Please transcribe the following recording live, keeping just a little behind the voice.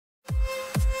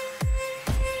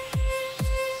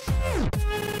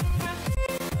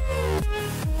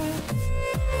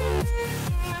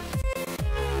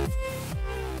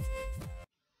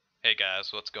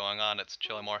guys, what's going on? It's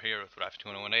Chillimore here with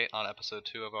Raf2118 on episode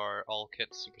 2 of our All Kit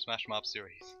Super Smash Mob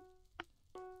series.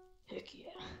 Heck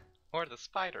yeah. Or the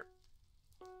spider.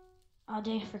 Oh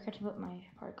dang, I forgot to put my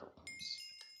particles.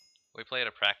 We played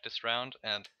a practice round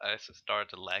and I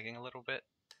started lagging a little bit.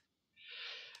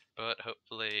 But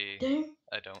hopefully Dang.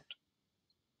 I don't.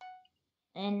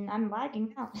 And I'm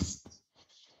lagging now.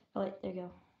 Oh wait, there you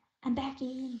go. I'm back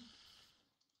in.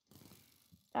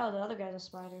 Oh, the other guy's a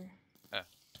spider. Oh.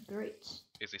 Great.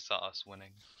 Because he saw us winning.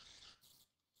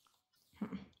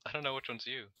 I don't know which one's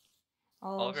you.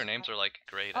 All All of your names are like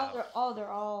grayed out. They're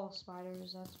all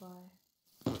spiders, that's why.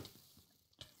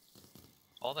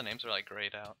 All the names are like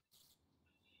grayed out.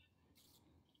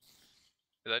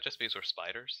 Could that just be because we're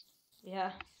spiders?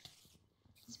 Yeah.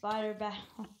 Spider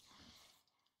battle.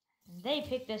 They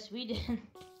picked us, we didn't.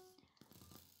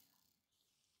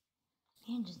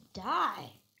 Man, just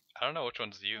die. I don't know which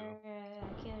one's you.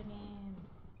 I killed him.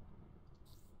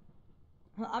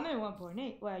 I'm in 1.8.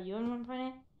 Wait, are you in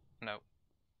 1.8? No.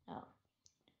 Oh.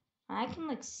 I can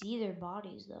like see their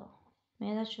bodies though.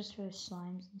 Man, that's just for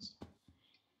slimes and stuff.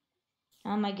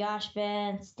 Oh my gosh,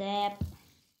 Ben, step.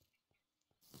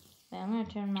 Wait, I'm gonna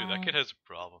turn my... Dude, that kid has a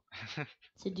problem.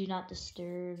 to do not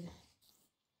disturb.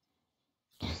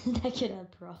 That kid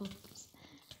had problems.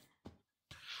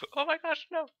 Oh my gosh,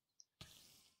 no!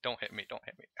 Don't hit me, don't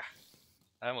hit me.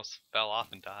 I almost fell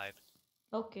off and died.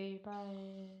 Okay,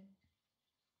 bye.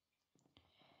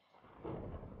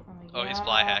 Oh, he's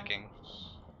fly hacking.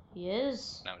 He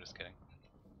is? No, I'm just kidding.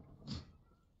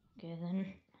 Okay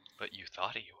then. But you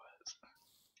thought he was.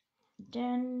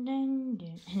 Dun dun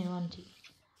dun. Anyone to...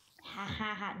 Ha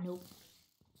ha ha, nope.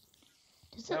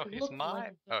 Does it Oh, he's look mine.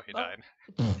 like... Oh, he died.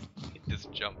 He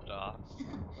just jumped off.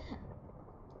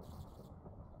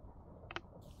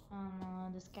 Oh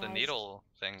no, this guy. The needle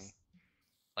thing,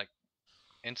 like,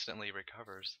 instantly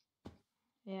recovers.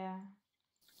 Yeah.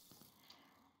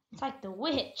 It's like the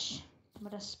witch,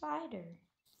 but a spider.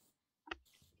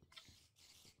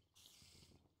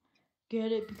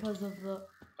 Get it because of the...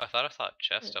 I thought I saw a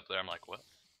chest up there. I'm like, what?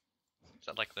 Is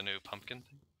that like the new pumpkin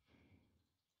thing?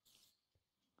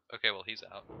 Okay, well, he's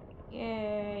out.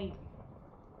 Yay.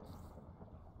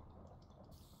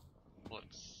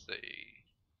 Let's see.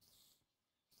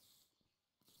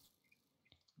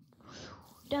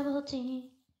 Double team.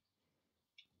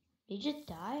 Did he just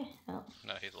die? Oh.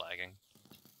 No, he's lagging.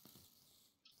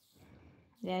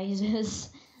 Yeah, he is.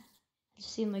 I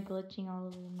just see him like glitching all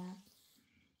over the map.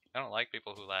 I don't like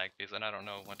people who lag because then I don't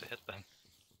know when to hit them.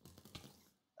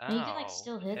 And you can like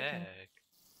still hit them. heck.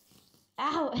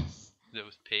 Ow! It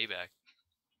was payback.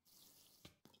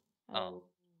 Oh.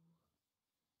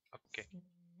 Okay.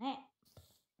 Snap.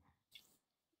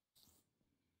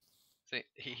 See,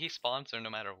 he spawns there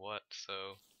no matter what,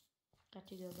 so... Got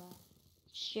to go back.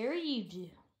 Sure you do.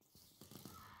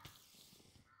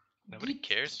 Nobody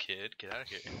cares, kid. Get out of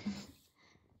here.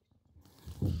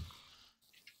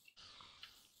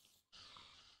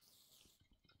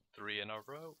 Three in a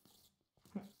row.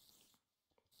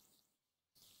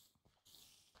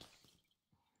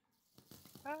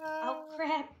 Oh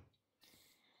crap!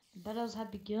 The battles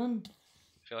have begun.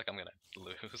 I feel like I'm gonna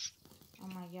lose. Oh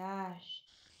my gosh.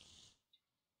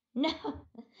 No!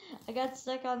 I got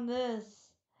stuck on this.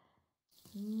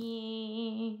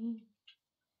 Yeah.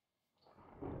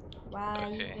 Why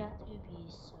Okay. you got to be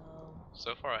so...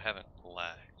 So far I haven't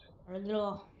lagged. Or a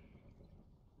little...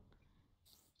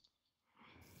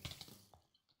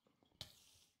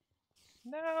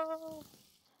 No!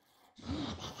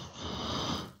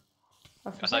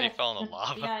 I thought you fell in the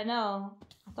lava. Yeah, I know.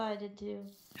 I thought I did too.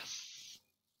 Yes!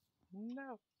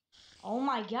 No! Oh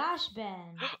my gosh,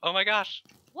 Ben! Oh my gosh!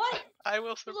 What? I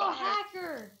will You survive! little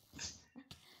hacker!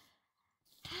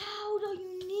 How do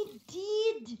you need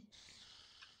did?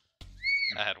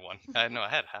 I had one. No, I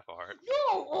had half a heart.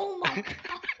 No! Oh my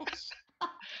gosh!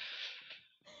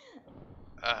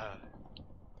 That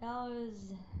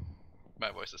was...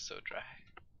 My voice is so dry.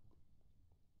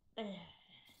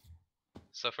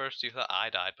 So first you thought I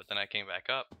died, but then I came back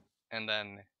up, and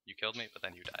then you killed me, but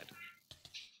then you died.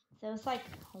 So it's like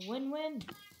a win-win.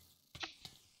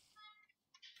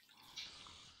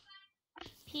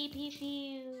 Pee pee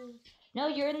pew. No,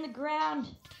 you're in the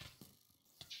ground.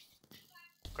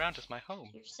 Ground is my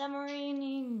home. You're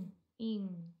submarining.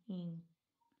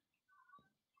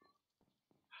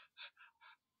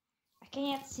 I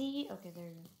can't see. Okay, there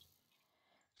you go.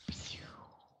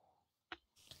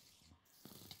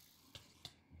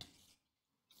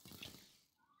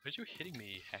 Are you hitting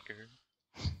me, hacker?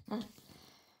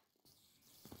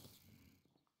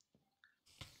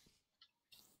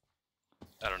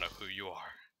 I don't know who you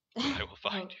are. I will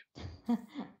find you.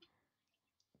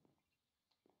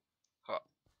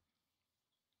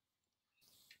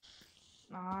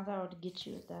 Aw, I thought I would get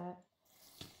you with that.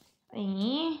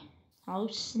 Eh? Oh,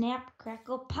 snap,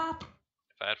 crackle, pop.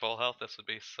 If I had full health, this would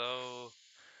be so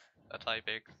a tie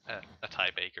baker. A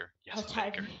tie baker. Yes, A a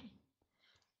tiger. baker.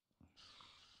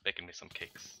 Baking me some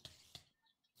cakes.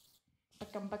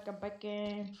 Bacon.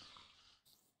 I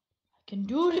can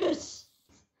do this.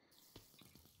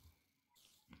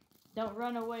 Don't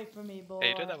run away from me, boy. Hey,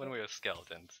 you did that when we were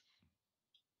skeletons.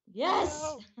 Yes!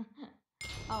 No.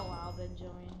 Oh wow, Ben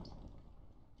joined.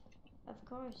 Of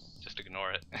course. Just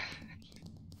ignore it.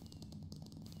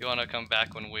 You wanna come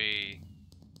back when we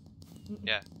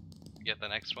get the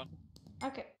next one?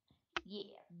 Okay. Yeah,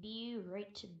 be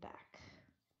right back.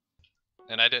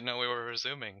 And I didn't know we were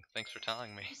resuming. Thanks for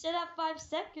telling me. You said that 5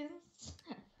 seconds.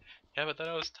 Yeah, but then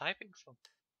I was typing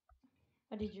something.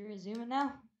 What, did you resume it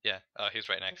now? Yeah, he's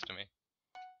right next to me.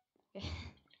 Okay.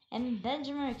 And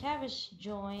Benjamin McTavish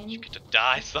joined. You get to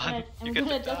die, son. And You we're get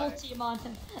gonna to double die. team on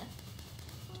him.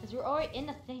 Because we're already in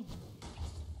a thing.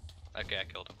 Okay, I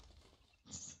killed him.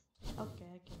 Okay,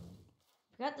 I can.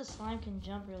 Forgot the slime can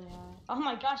jump really high. Oh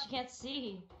my gosh, you can't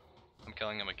see. I'm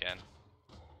killing him again.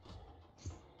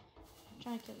 I'm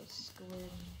trying to kill a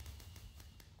squid.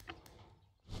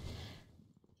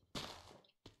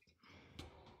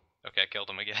 Okay, I killed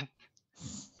him again.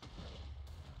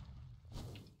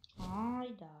 I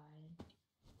died.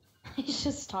 He's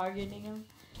just targeting him.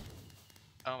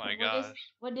 Oh my What gosh.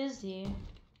 What is he?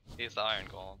 He's the iron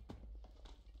golem.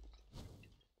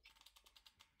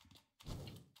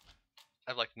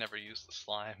 I've like never used the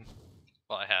slime.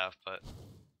 Well, I have, but.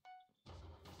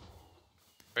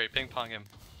 Ready, ping pong him.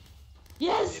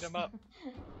 Yes! Beat him up.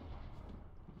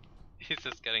 He's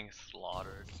just getting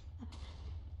slaughtered.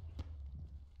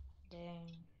 Dang.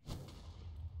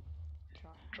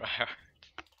 Try hard.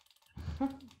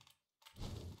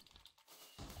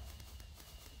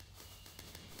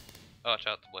 Watch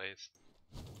out the blaze.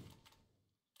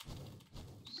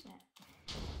 Snap.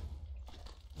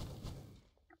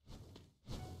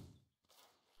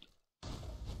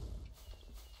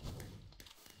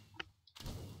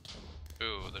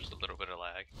 Ooh, there's a little bit of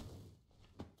lag.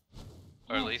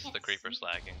 Or at least the creeper's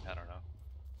lagging, I don't know.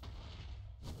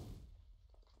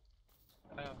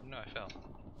 Oh, no, I fell.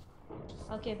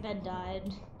 Okay, Ben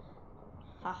died.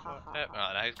 Ha ha ha.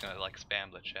 Oh, now he's gonna like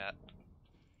spam the chat.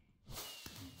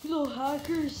 Little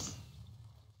hackers.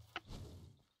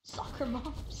 Soccer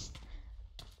moms.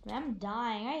 Man, I'm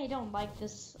dying. I don't like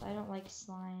this. I don't like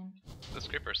slime. This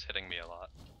creeper's hitting me a lot.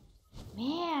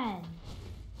 Man.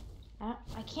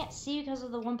 I can't see because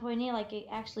of the 1.8. Like, it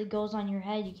actually goes on your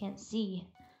head. You can't see.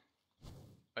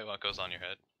 Wait, what goes on your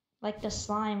head? Like the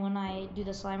slime when I do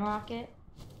the slime rocket.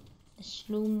 The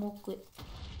slime rocket.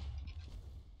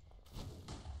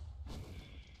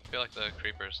 I feel like the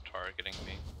creeper's targeting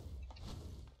me.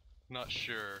 Not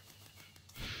sure.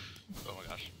 Oh my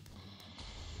gosh.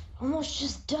 Almost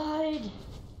just died.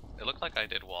 It looked like I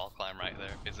did wall climb right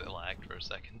there because it lagged for a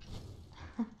second.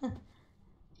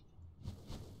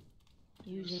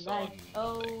 Usually Saw like,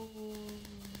 oh.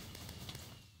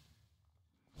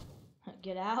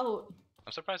 Get out.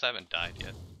 I'm surprised I haven't died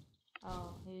yet.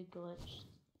 Oh, he glitched.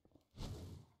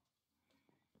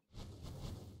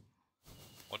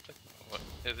 What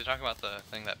is he talking about? The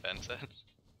thing that Ben said?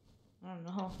 I don't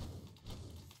know.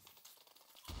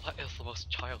 That is the most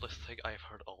childish thing I've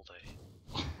heard all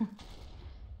day.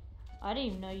 I didn't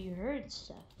even know you heard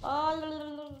stuff.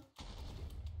 Oh,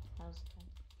 that was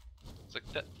It's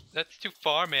like that's too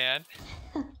far, man.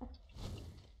 What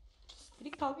do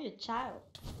you call me, a child?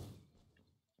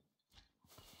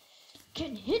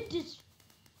 Can hit this.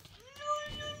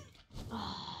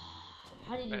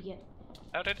 How did he get?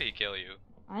 How did he kill you?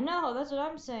 I know, that's what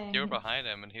I'm saying. You were behind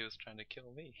him and he was trying to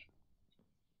kill me.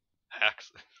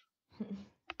 Hacks.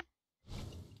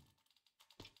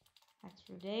 Hacks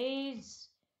for days.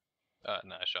 No,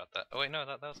 I shot that. Oh wait, no,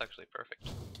 that was actually perfect.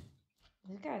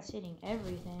 This guy's hitting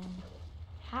everything.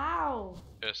 How?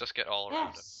 Let's just get all around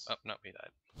him. Yes. Oh, no, he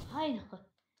died. I know.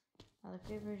 Oh, the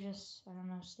creeper just, I don't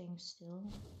know, staying still.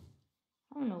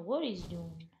 I don't know what he's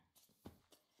doing.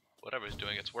 Whatever he's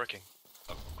doing, it's working.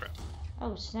 Oh, crap.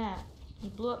 Oh, snap. He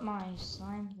blew up my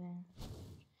slime thing.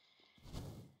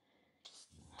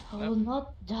 I will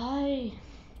not die.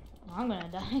 I'm gonna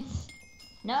die.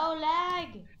 No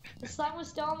lag! The slime was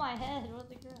still on my head. What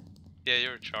the crap? Yeah, you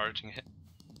were charging it.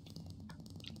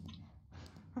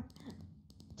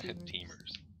 Teamers.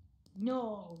 Teamers.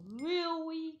 No,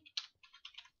 really?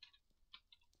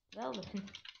 Well then.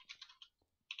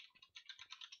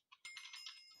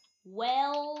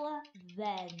 Well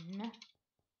then.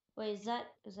 Wait, is that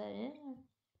it?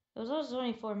 It was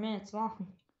only 4 minutes long.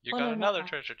 You Oh, got no, another no.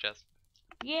 treasure chest.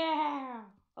 Yeah!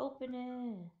 Open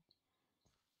it.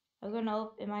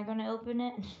 Am I gonna open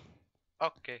it?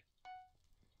 Okay.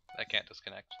 I can't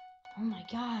disconnect. Oh my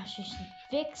gosh, you should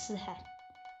fix that.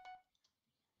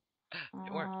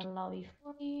 It worked. Lobby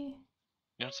 40.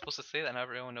 You're not supposed to say that. Now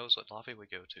everyone knows what lobby we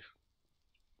go to.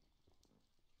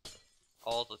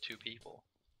 All the 2 people.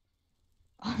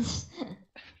 All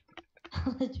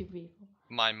the 2 people.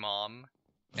 My mom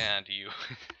and you.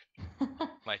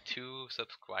 My 2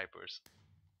 subscribers.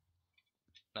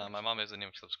 No, my mom isn't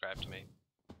even subscribed to me.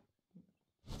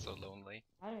 So lonely.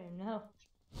 I don't even know.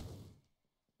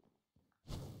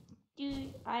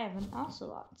 Dude, I have an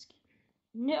ocelot skin.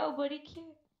 Nobody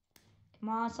cares. Come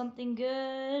on, something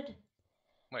good.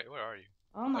 Wait, where are you?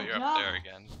 Oh my you're god. up there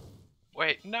again.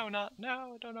 Wait, no,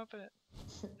 don't open it.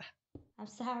 I'm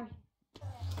sorry.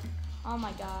 Oh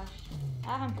my gosh.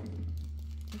 I'm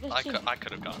glitching. I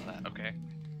could have gotten that, okay?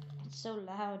 It's so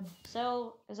loud.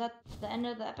 So, is that the end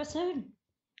of the episode?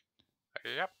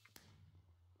 Yep.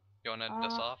 You wanna end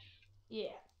this off? Yeah.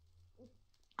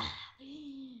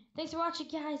 Thanks for watching,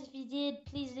 guys. If you did,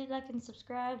 please do like and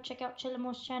subscribe. Check out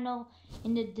Chillamore's channel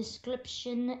in the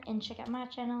description, and check out my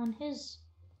channel and his,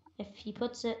 if he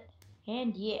puts it.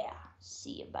 And yeah,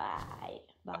 see you. Bye.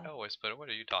 Bye. I always put it. What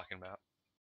are you talking about?